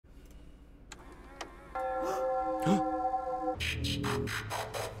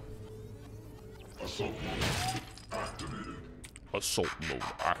Assault mode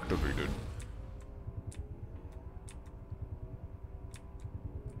activated.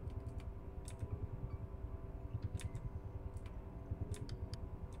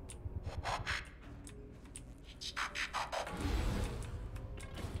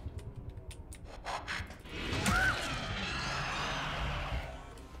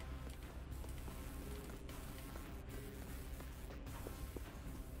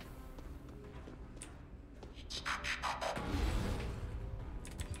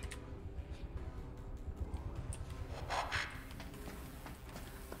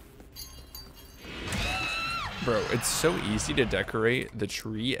 Bro, it's so easy to decorate the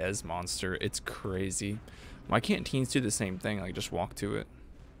tree as monster. It's crazy. Why can't teens do the same thing? Like, just walk to it.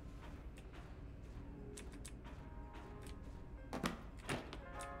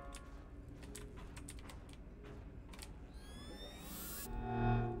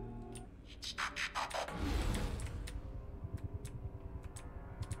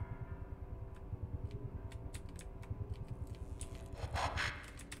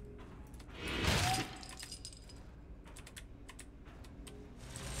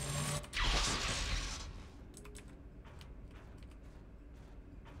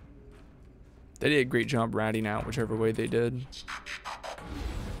 They did a great job ratting out whichever way they did.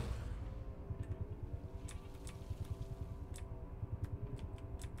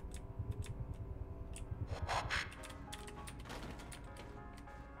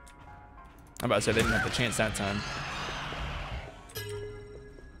 I'm about to say they didn't have the chance that time.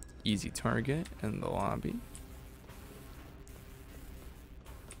 Easy target in the lobby.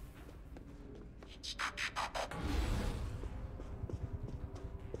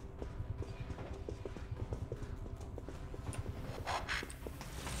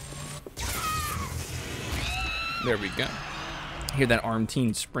 There we go. Hear that arm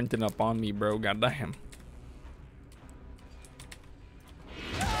team sprinting up on me, bro. Goddamn.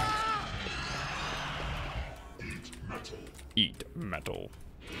 Eat metal.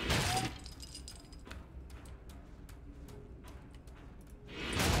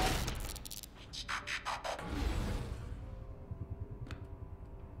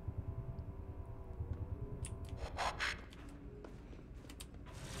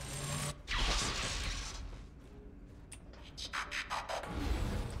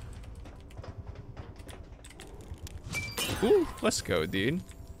 Ooh, let's go, dude.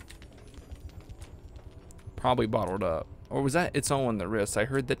 Probably bottled up. Or was that its own on the wrist? I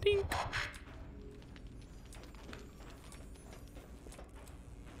heard the ding.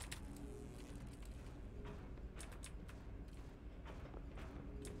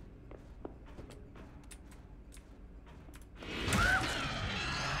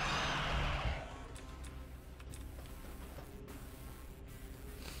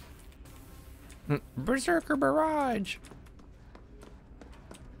 Berserker barrage.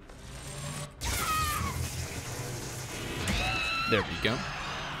 There we go.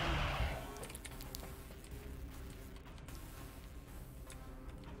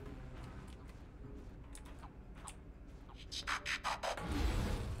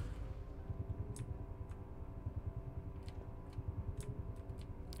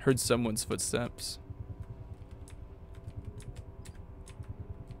 Heard someone's footsteps.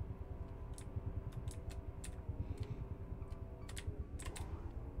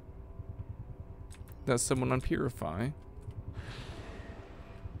 That's someone on Purify.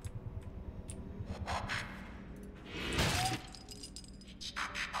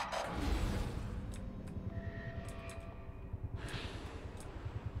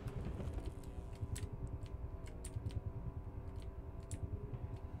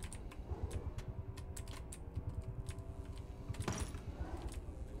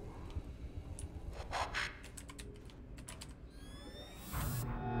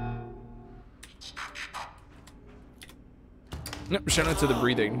 Nope, shout out to the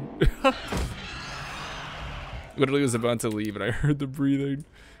breathing. Literally was about to leave and I heard the breathing.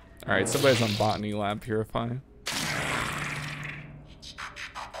 Alright, somebody's on Botany Lab Purify.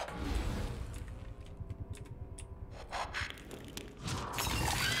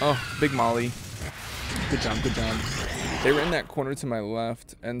 Oh, Big Molly. Good job, good job. They were in that corner to my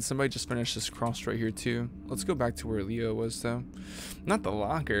left, and somebody just finished this cross right here too. Let's go back to where Leo was though. Not the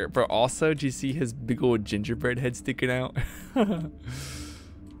locker, but also, do you see his big old gingerbread head sticking out?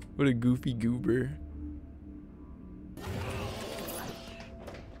 What a goofy goober.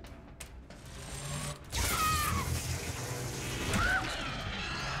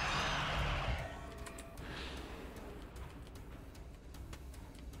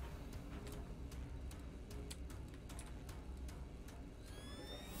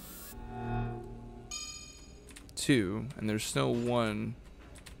 2, and there's still one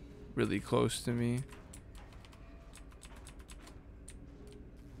really close to me.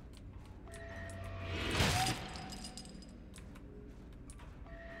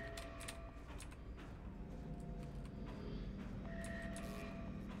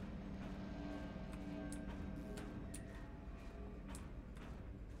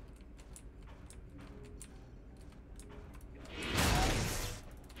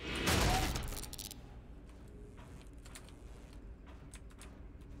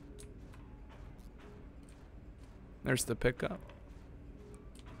 There's the pickup.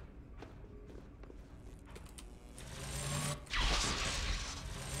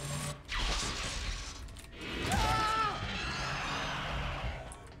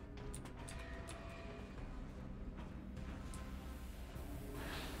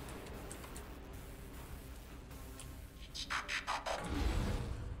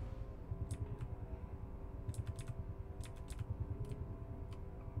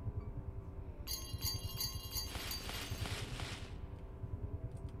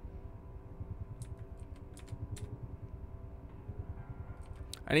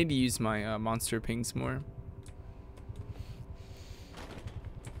 I need to use my monster pings more.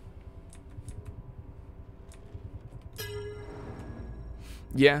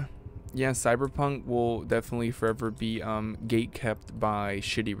 Yeah, Cyberpunk will definitely forever be gate kept by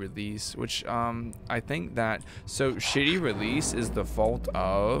shitty release, which I think that shitty release is the fault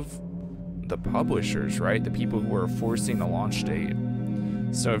of the publishers, right? The people who are forcing the launch date.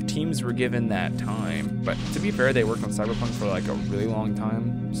 So if teams were given that time, but to be fair, they worked on Cyberpunk for like a really long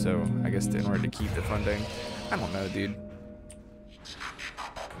time, so I guess in order to keep the funding, I don't know, dude.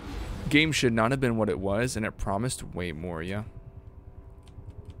 Game should not have been what it was, and it promised way more, yeah.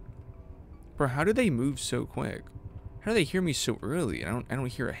 Bro, how do they move so quick? How do they hear me so early? I don't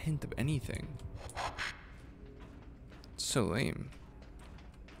hear a hint of anything. It's so lame.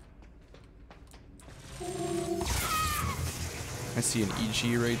 I see an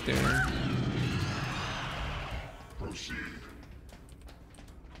EG right there. Proceed.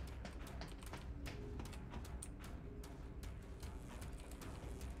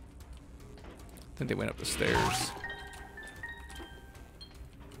 I think they went up the stairs.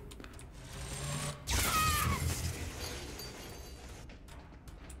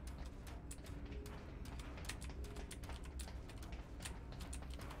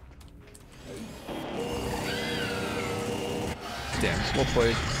 Damn, well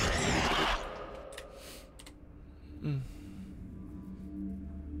played.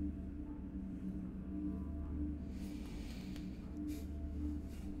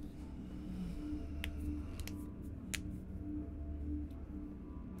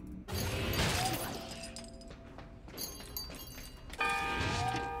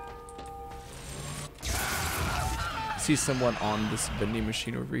 See someone on this vending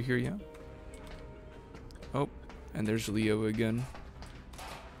machine over here, yeah? Oh, and there's Leo again.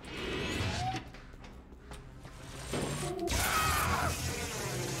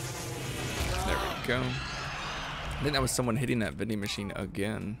 There we go. I think that was someone hitting that vending machine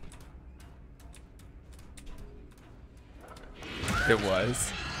again. It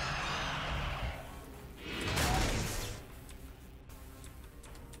was.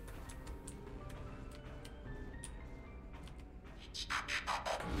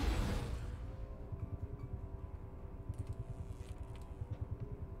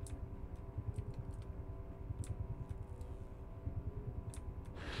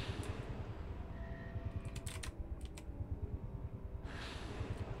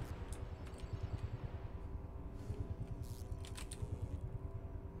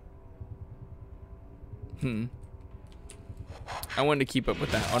 I wanted to keep up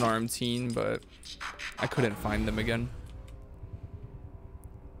with that unarmed team, but I couldn't find them again.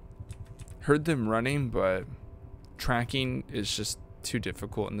 Heard them running, but tracking is just too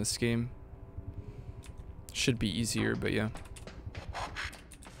difficult in this game. Should be easier, but yeah.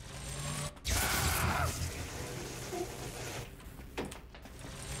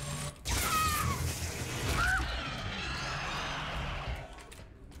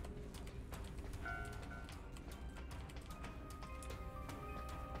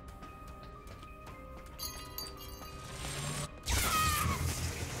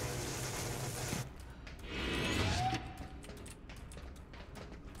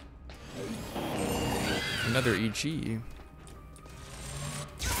 Another EG.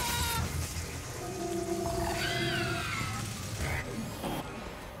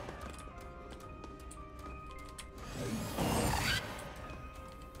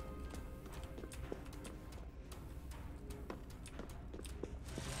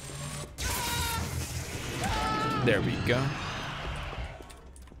 There we go.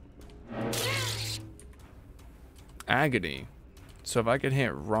 Agony. So if I could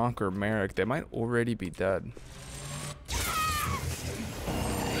hit Rock or Merrick, they might already be dead.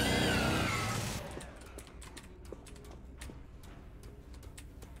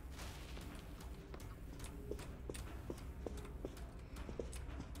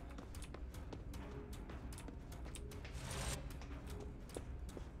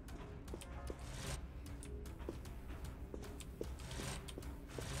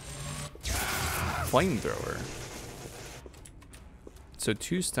 Flamethrower. So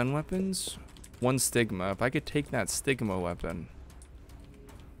 2 stun weapons, 1 stigma. If I could take that stigma weapon.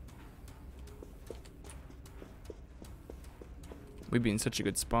 We'd be in such a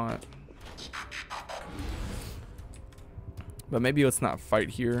good spot. But maybe let's not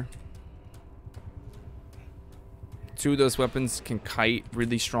fight here. 2 of those weapons can kite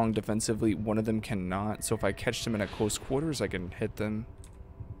really strong defensively. 1 of them cannot. So if I catch them in at close quarters, I can hit them.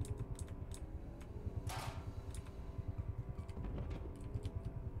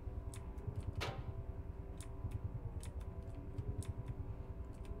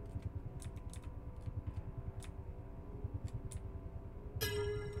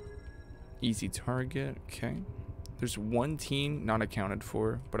 Easy target, okay. There's 1 team not accounted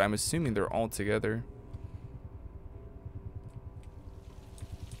for, but I'm assuming they're all together.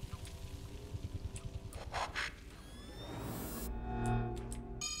 I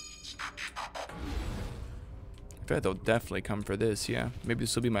feel like they'll definitely come for this, yeah. Maybe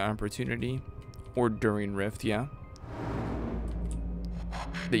this will be my opportunity. Or during Rift, yeah.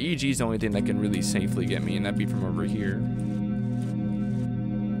 The EG is the only thing that can really safely get me, and that'd be from over here.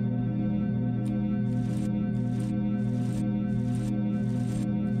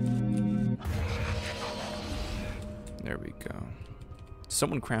 There we go.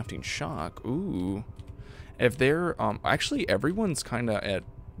 Someone crafting shock. Ooh. If they're actually everyone's kind of at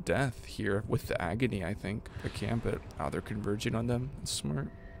death here with the agony, I think. The camp it. Oh, they're converging on them. That's smart.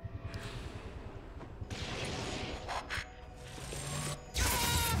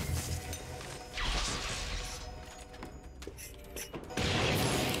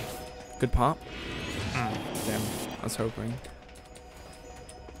 Good pop. Damn, I was hoping.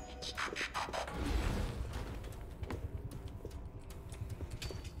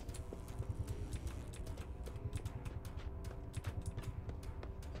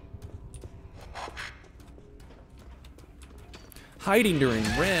 Hiding during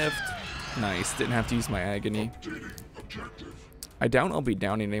Rift. Nice. Didn't have to use my agony. I doubt I'll be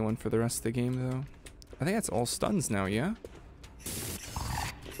downing anyone for the rest of the game, though. I think that's all stuns now, yeah?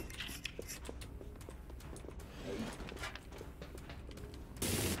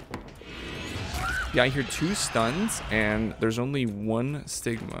 Yeah, I hear 2 stuns, and there's only 1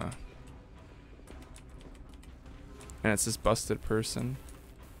 stigma. And it's this busted person.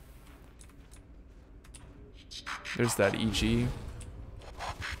 There's that EG.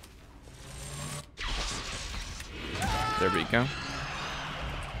 There we go.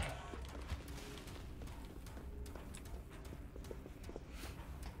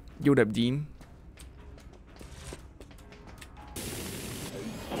 Yo, what up, Dean?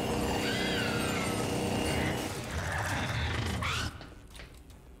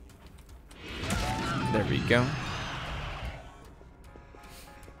 There we go.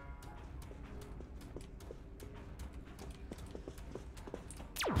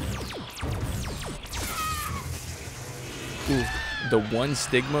 Ooh, the 1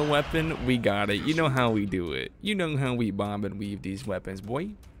 stigma weapon, we got it. You know how we do it. You know how we bomb and weave these weapons,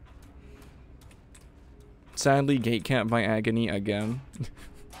 boy. Sadly, gate capped by agony again.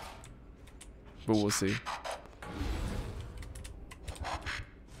 But we'll see.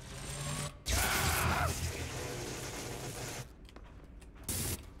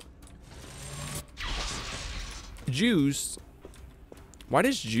 Juiced? Why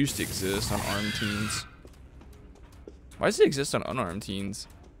does Juiced exist on armed teams? Why does it exist on unarmed teams?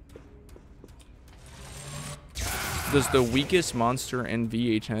 Does the weakest monster in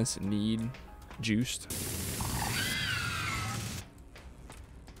VHS need Juiced?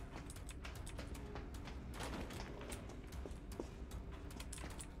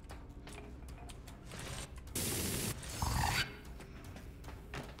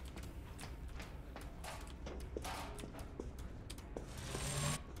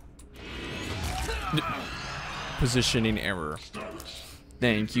 Positioning error.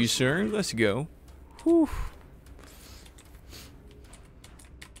 Thank you, sir. Let's go. Whew.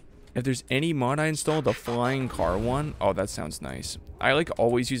 If there's any mod I installed, the flying car one. Oh, that sounds nice. I like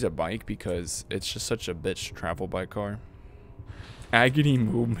always use a bike because it's just such a bitch to travel by car. Agony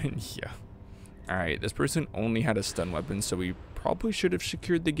movement, yeah. Alright, this person only had a stun weapon, so we probably should have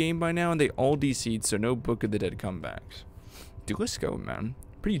secured the game by now, and they all DC'd, so no Book of the Dead comebacks. Dude, let's go, man.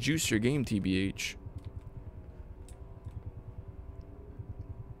 Pretty juicier game, TBH.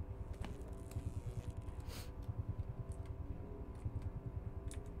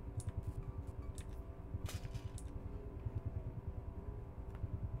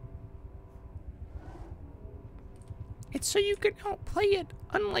 It's so you can outplay it,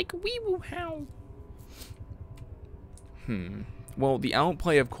 unlike Weewoo How. Well, the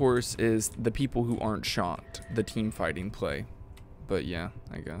outplay, of course, is the people who aren't shocked. The team fighting play. But yeah,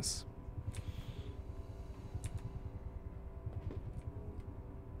 I guess.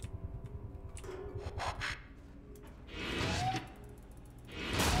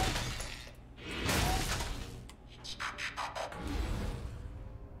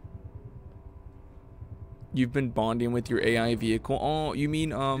 You've been bonding with your AI vehicle. Oh, you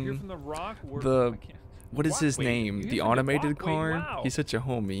mean You're from the Rock? What is his name? The automated car? Wow. He's such a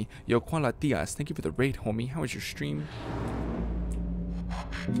homie. Yo, Kuala Diaz, thank you for the raid, homie. How was your stream?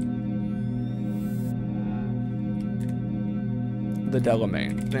 The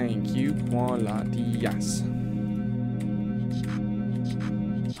Delamain. Thank you, Kuala Diaz.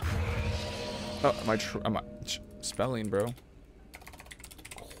 Oh, am I spelling, bro?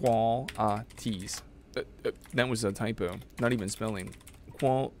 Qualities. That was a typo. Not even spelling.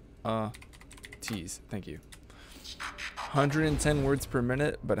 Qualities. Thank you. 110 words per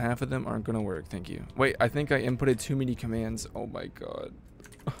minute, but half of them aren't gonna work. Thank you. Wait, I think I inputted too many commands. Oh my god.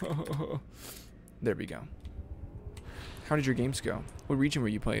 There we go. How did your games go? What region were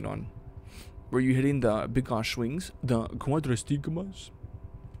you playing on? Were you hitting the big ass swings? The quadrastigmas?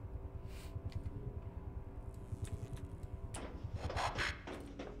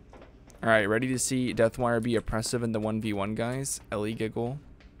 Alright, ready to see Deathwire be oppressive in the 1v1, guys? Ellie giggle.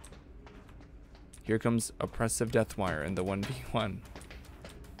 Here comes oppressive Deathwire in the 1v1.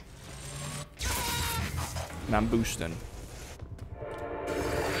 And I'm boosting.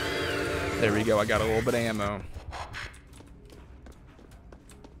 There we go, I got a little bit of ammo.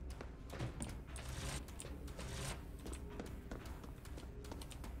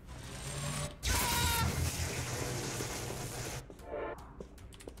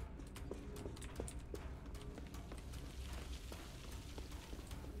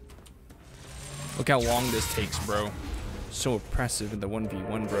 Look how long this takes, bro. So oppressive in the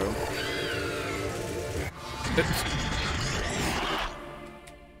 1v1, bro.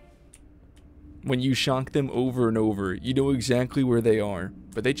 When you shock them over and over, you know exactly where they are,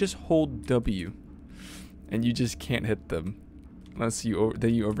 but they just hold W, and you just can't hit them unless you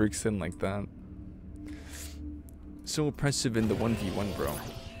overextend like that. So oppressive in the 1v1, bro.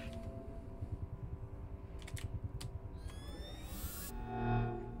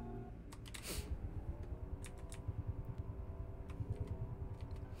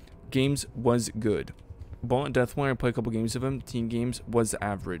 Games was good. Bought Deathwire, play a couple games of him. Team games was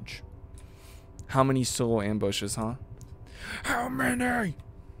average. How many solo ambushes, huh? How many?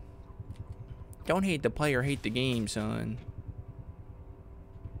 Don't hate the player, hate the game, son.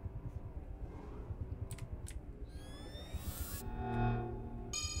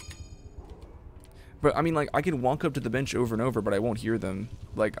 But I mean, like, I can walk up to the bench over and over, but I won't hear them.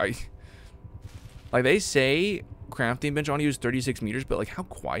 Like they say crafting bench on you is 36 meters, but like, how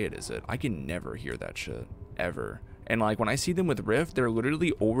quiet is it? I can never hear that shit ever. And like, when I see them with Rift, they're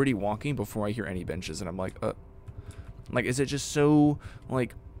literally already walking before I hear any benches, and I'm like, is it just so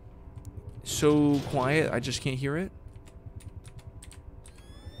like so quiet I just can't hear it?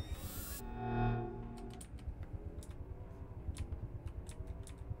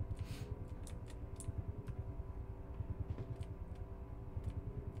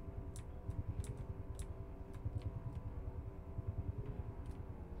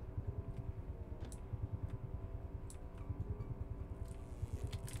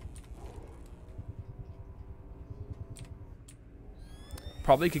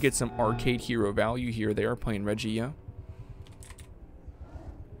 Probably could get some arcade hero value here. They are playing Regia.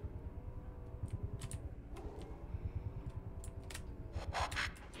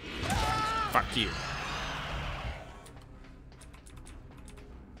 Fuck you.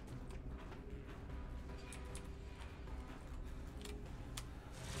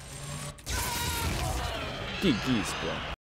 GG's, bro.